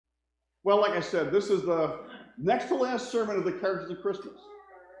Well, like I said, this is the next to last sermon of the characters of Christmas.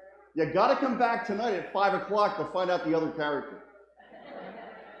 You got to come back tonight at 5 o'clock to find out the other character.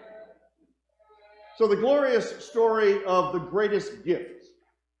 So the glorious story of the greatest gift,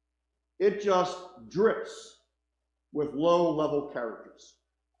 it just drips with low-level characters.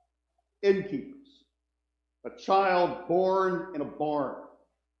 Innkeepers, a child born in a barn,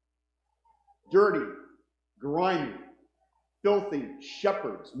 dirty, grimy, filthy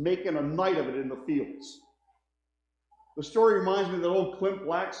shepherds making a night of it in the fields. The story reminds me of that old Clint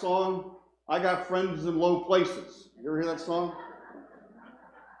Black song, I Got Friends in Low Places. You ever hear that song?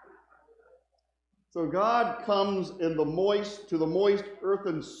 So God comes in the moist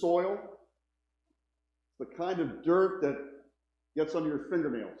earthen soil, the kind of dirt that gets under your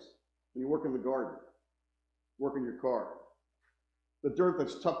fingernails when you work in the garden, work in your car. The dirt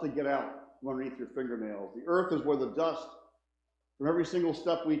that's tough to get out from underneath your fingernails. The earth is where the dust from every single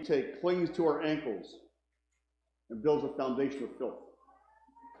step we take clings to our ankles and builds a foundation of filth.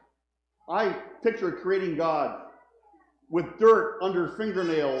 I picture creating God with dirt under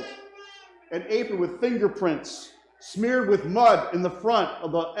fingernails, an apron with fingerprints smeared with mud in the front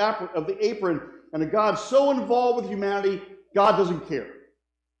of the apron, and a God so involved with humanity, God doesn't care.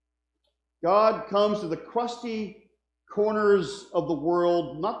 God comes to the crusty corners of the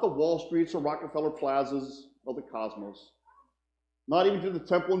world, not the Wall Streets or Rockefeller Plazas of the cosmos, not even to the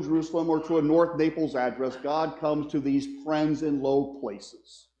temple in Jerusalem or to a North Naples address. God comes to these friends in low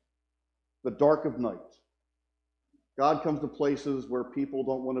places, the dark of night. God comes to places where people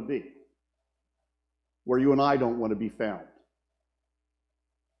don't want to be, where you and I don't want to be found.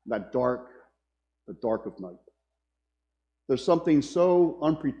 The dark of night. There's something so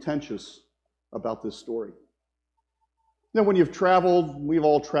unpretentious about this story. You know, when you've traveled, we've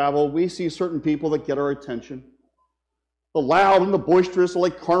all traveled, we see certain people that get our attention. The loud and the boisterous are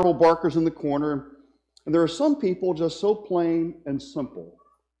like carnival barkers in the corner. And there are some people just so plain and simple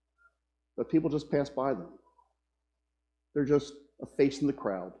that people just pass by them. They're just a face in the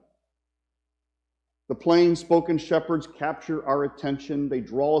crowd. The plain spoken shepherds capture our attention. They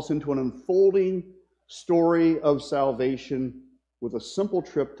draw us into an unfolding story of salvation with a simple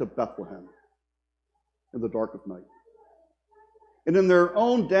trip to Bethlehem in the dark of night. And in their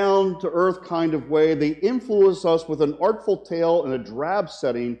own down-to-earth kind of way, they influence us with an artful tale in a drab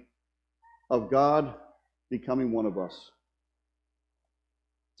setting of God becoming one of us.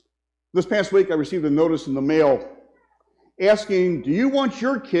 This past week, I received a notice in the mail asking, do you want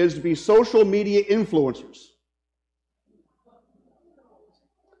your kids to be social media influencers?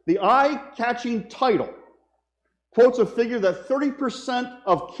 The eye-catching title quotes a figure that 30%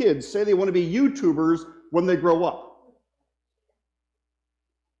 of kids say they want to be YouTubers when they grow up.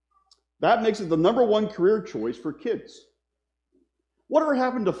 That makes it the #1 career choice for kids. Whatever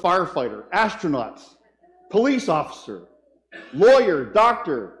happened to firefighter, astronauts, police officer, lawyer,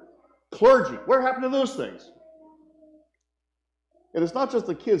 doctor, clergy? Where happened to those things? And it's not just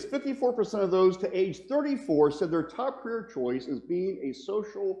the kids. 54% of those to age 34 said their top career choice is being a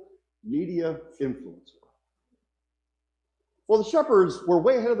social media influencer. Well, the shepherds were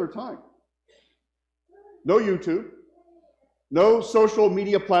way ahead of their time. No YouTube, no social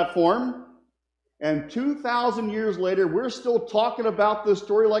media platform, and 2,000 years later, we're still talking about this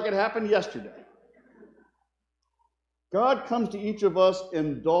story like it happened yesterday. God comes to each of us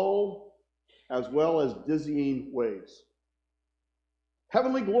in dull as well as dizzying ways.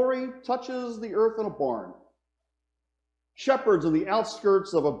 Heavenly glory touches the earth in a barn. Shepherds on the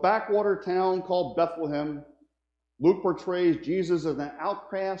outskirts of a backwater town called Bethlehem. Luke portrays Jesus as an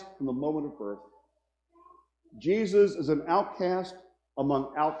outcast from the moment of birth. Jesus is an outcast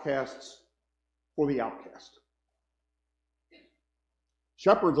among outcasts for the outcast.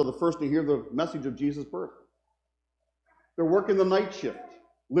 Shepherds are the first to hear the message of Jesus' birth. They're working the night shift,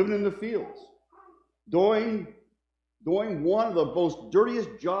 living in the fields, doing one of the most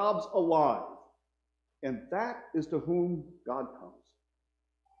dirtiest jobs alive. And that is to whom God comes.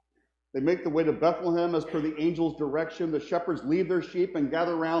 They make the way to Bethlehem as per the angel's direction. The shepherds leave their sheep and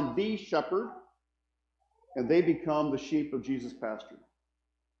gather around the shepherd, and they become the sheep of Jesus' pasture.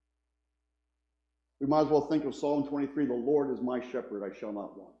 We might as well think of Psalm 23, the Lord is my shepherd, I shall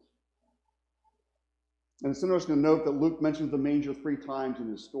not want. And it's interesting to note that Luke mentions the manger 3 times in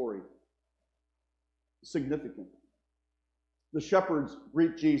his story. Significant. The shepherds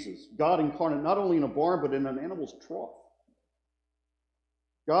greet Jesus, God incarnate, not only in a barn, but in an animal's trough.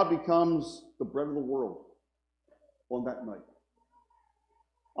 God becomes the bread of the world on that night.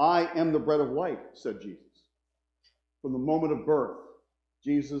 I am the bread of life, said Jesus. From the moment of birth,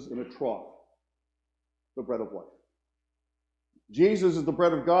 Jesus in a trough, the bread of life. Jesus is the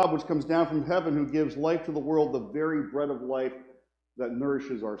bread of God which comes down from heaven, who gives life to the world, the very bread of life that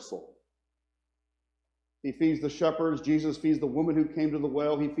nourishes our soul. He feeds the shepherds. Jesus feeds the woman who came to the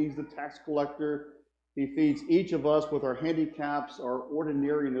well. He feeds the tax collector. He feeds each of us with our handicaps, our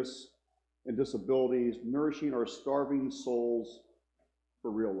ordinariness, and disabilities, nourishing our starving souls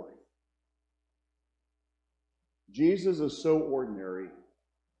for real life. Jesus is so ordinary,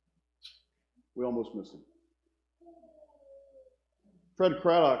 we almost miss him. Fred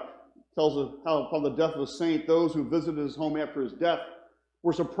Craddock tells us how upon the death of a saint, those who visited his home after his death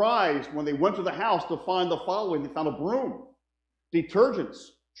were surprised when they went to the house to find the following. They found a broom, detergents,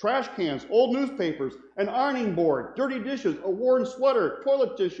 trash cans, old newspapers, an ironing board, dirty dishes, a worn sweater,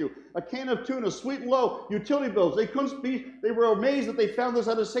 toilet tissue, a can of tuna, sweet and low, utility bills. They were amazed that they found this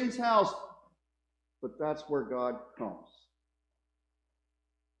at a saint's house. But that's where God comes,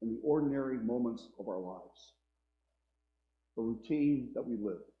 in the ordinary moments of our lives, the routine that we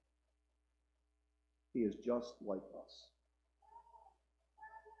live. He is just like us.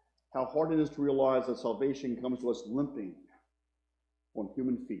 How hard it is to realize that salvation comes to us limping on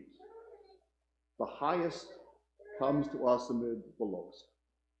human feet. The highest comes to us amid the lowest.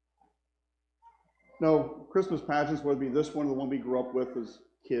 No, Christmas pageants, whether it be this one or the one we grew up with as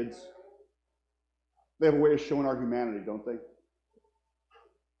kids, they have a way of showing our humanity, don't they?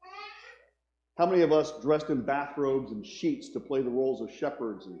 How many of us dressed in bathrobes and sheets to play the roles of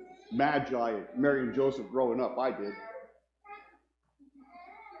shepherds and magi, Mary and Joseph growing up? I did.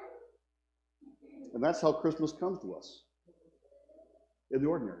 And that's how Christmas comes to us, in the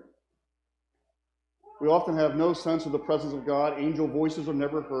ordinary. We often have no sense of the presence of God. Angel voices are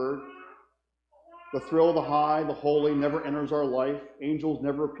never heard. The thrill of the high, the holy never enters our life. Angels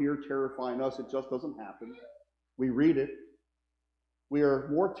never appear terrifying us. It just doesn't happen. We read it. We are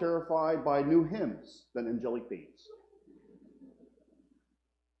more terrified by new hymns than angelic beings.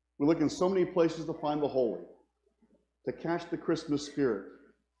 We look in so many places to find the holy, to catch the Christmas spirit,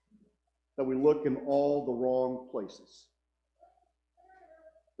 that we look in all the wrong places.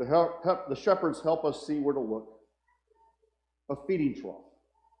 The shepherds help us see where to look. A feeding trough,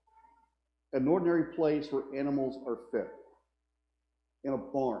 an ordinary place where animals are fed, in a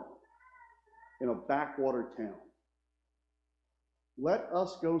barn, in a backwater town. Let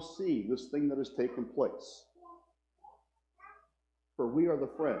us go see this thing that has taken place. For we are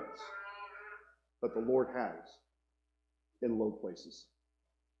the friends that the Lord has in low places.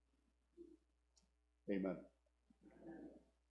 Amen.